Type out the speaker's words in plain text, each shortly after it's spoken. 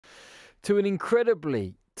To an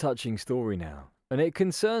incredibly touching story now, and it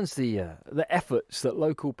concerns the efforts that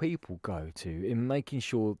local people go to in making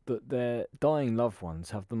sure that their dying loved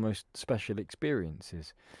ones have the most special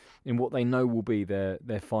experiences in what they know will be their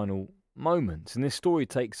final moments. And this story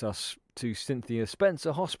takes us to Cynthia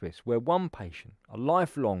Spencer Hospice, where one patient, a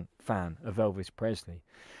lifelong fan of Elvis Presley,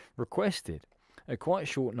 requested at quite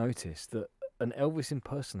short notice that an Elvis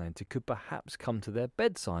impersonator could perhaps come to their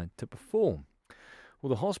bedside to perform. Well,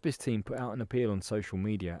 the hospice team put out an appeal on social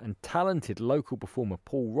media, and talented local performer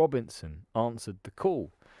Paul Robinson answered the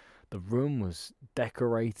call. The room was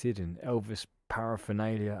decorated in Elvis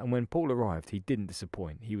paraphernalia, and when Paul arrived, he didn't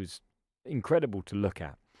disappoint. He was incredible to look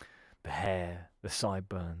at. The hair, the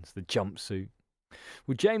sideburns, the jumpsuit.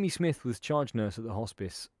 Well, Jamie Smith was charge nurse at the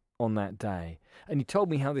hospice on that day, and he told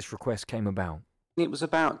me how this request came about. It was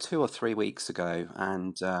about 2 or 3 weeks ago,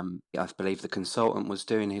 and I believe the consultant was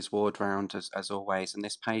doing his ward round as always, and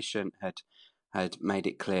this patient had made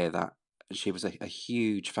it clear that she was a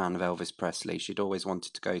huge fan of Elvis Presley. She'd always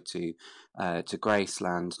wanted to go to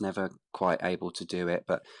Graceland, never quite able to do it,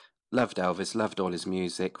 but loved Elvis, loved all his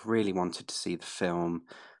music, really wanted to see the film,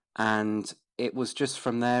 and it was just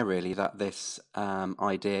from there really that this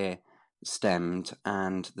idea stemmed,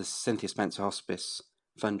 and the Cynthia Spencer Hospice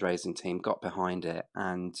fundraising team got behind it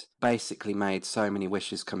and basically made so many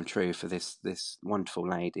wishes come true for this wonderful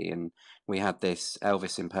lady. And we had this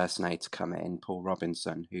Elvis impersonator come in, Paul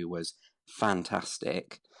Robinson, who was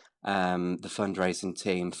fantastic. The fundraising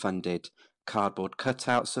team funded cardboard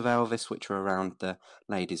cutouts of Elvis, which were around the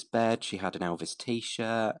lady's bed. She had an Elvis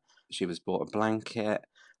t-shirt. She was bought a blanket.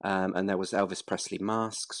 And there was Elvis Presley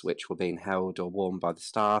masks, which were being held or worn by the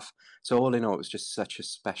staff. So all in all, it was just such a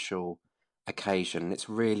special occasion. It's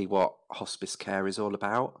really what hospice care is all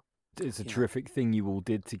about. It's a terrific thing you all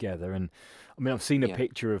did together. And I mean, I've seen a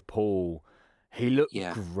picture of Paul. He looked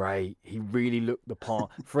great. He really looked the part.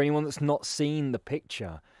 For anyone that's not seen the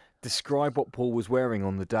picture, describe what Paul was wearing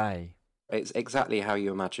on the day. It's exactly how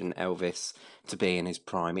you imagine Elvis to be in his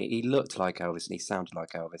prime. He looked like Elvis and he sounded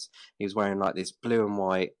like Elvis. He was wearing like this blue and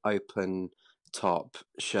white open top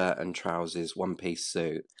shirt and trousers, one-piece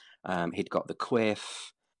suit. He'd got the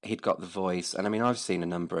quiff. He'd got the voice, and I mean, I've seen a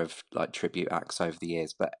number of like tribute acts over the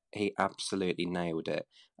years, but he absolutely nailed it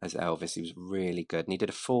as Elvis. He was really good, and he did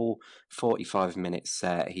a full 45-minute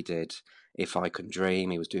set. He did If I Could Dream.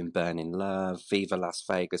 He was doing Burning Love, Viva Las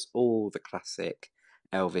Vegas, all the classic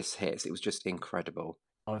Elvis hits. It was just incredible.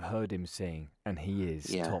 I've heard him sing, and he is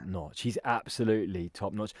top notch. He's absolutely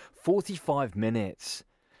top notch. 45 minutes.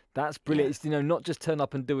 That's brilliant. It's, not just turn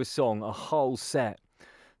up and do a song, a whole set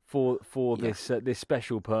for this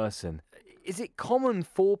special person. Is it common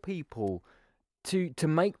for people to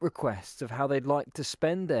make requests of how they'd like to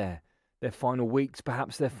spend their final weeks,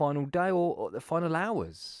 perhaps their final day or their final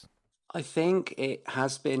hours? I think it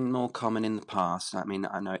has been more common in the past. I mean,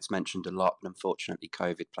 I know it's mentioned a lot, but unfortunately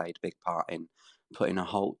COVID played a big part in putting a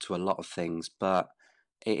halt to a lot of things, but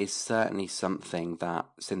it is certainly something that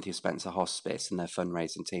Cynthia Spencer Hospice and their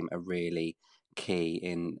fundraising team are really key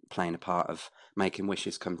in playing a part of making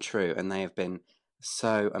wishes come true. And they have been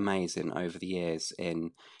so amazing over the years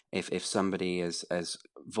in if somebody has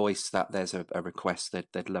voiced that there's a request that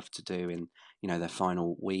they'd love to do in their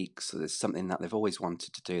final weeks, so there's something that they've always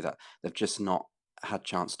wanted to do that they've just not had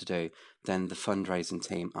chance to do, then the fundraising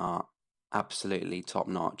team are absolutely top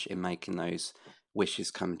notch in making those wishes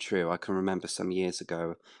come true. I can remember some years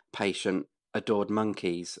ago a patient adored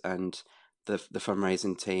monkeys, and the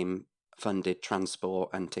fundraising team funded transport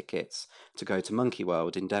and tickets to go to Monkey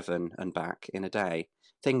World in Devon and back in a day.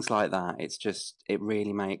 Things like that. It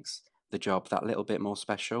really makes the job that little bit more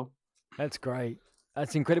special. That's great.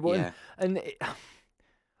 That's incredible. Yeah.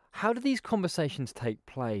 How do these conversations take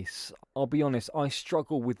place? I'll be honest, I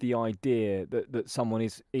struggle with the idea that someone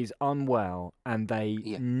is unwell and they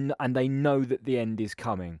know that the end is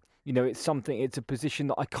coming. It's a position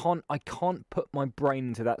that I can't put my brain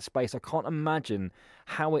into that space. I can't imagine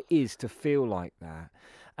how it is to feel like that.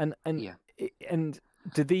 And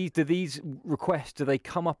do these requests, do they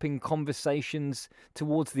come up in conversations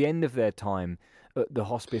towards the end of their time at the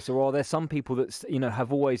hospice, or are there some people that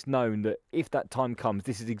have always known that if that time comes,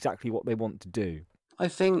 this is exactly what they want to do? I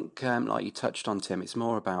think, like you touched on, Tim, it's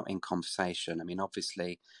more about in conversation. I mean,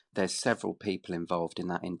 obviously, there's several people involved in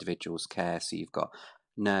that individual's care. So you've got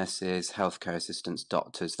nurses, healthcare assistants,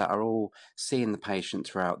 doctors that are all seeing the patient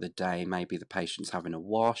throughout the day. Maybe the patient's having a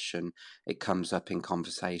wash and it comes up in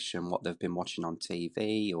conversation what they've been watching on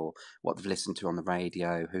TV or what they've listened to on the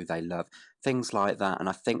radio, who they love, things like that. And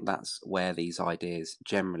I think that's where these ideas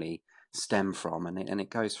generally stem from, and it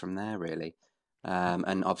goes from there, really.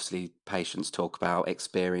 And obviously, patients talk about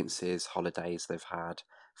experiences, holidays they've had,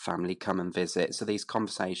 family come and visit. So these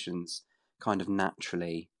conversations kind of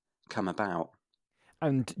naturally come about.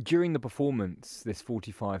 And during the performance, this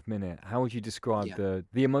 45-minute, how would you describe Yeah.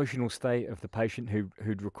 the emotional state of the patient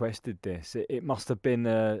who'd requested this? It must have been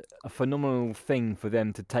a phenomenal thing for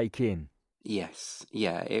them to take in. Yes.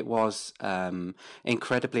 Yeah. It was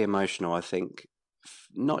incredibly emotional, I think,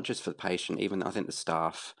 not just for the patient, even I think the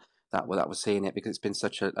staff that was seeing it, because it's been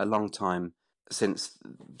such a long time since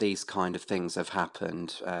these kind of things have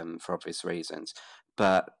happened, for obvious reasons.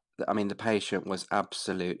 But I mean, the patient was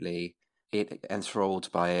absolutely enthralled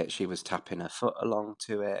by it. She was tapping her foot along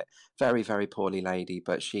to it. Very, very poorly lady,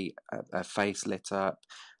 but her face lit up.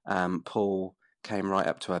 Paul came right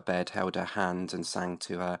up to her bed, held her hand, and sang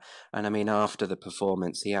to her. And I mean, after the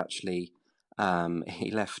performance, he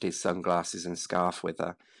left his sunglasses and scarf with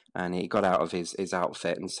her, and he got out of his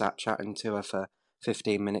outfit and sat chatting to her for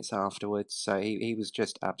 15 minutes afterwards. So he was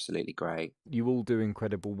just absolutely great. You all do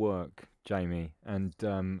incredible work, Jamie, and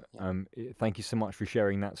Yeah. thank you so much for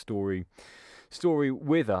sharing that story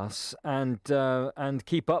with us, and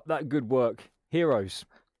keep up that good work, heroes.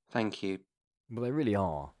 Thank you. Well, they really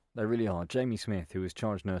are. They really are. Jamie Smith, who was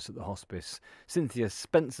charge nurse at the hospice, Cynthia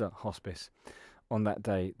Spencer Hospice, on that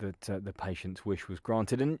day that the patient's wish was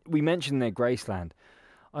granted. And we mentioned there Graceland.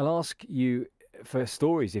 I'll ask you for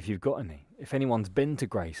stories if you've got any. If anyone's been to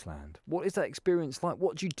Graceland, what is that experience like?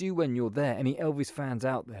 What do you do when you're there? Any Elvis fans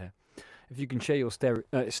out there? If you can share your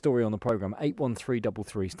story on the programme,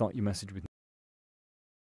 81333, start your message with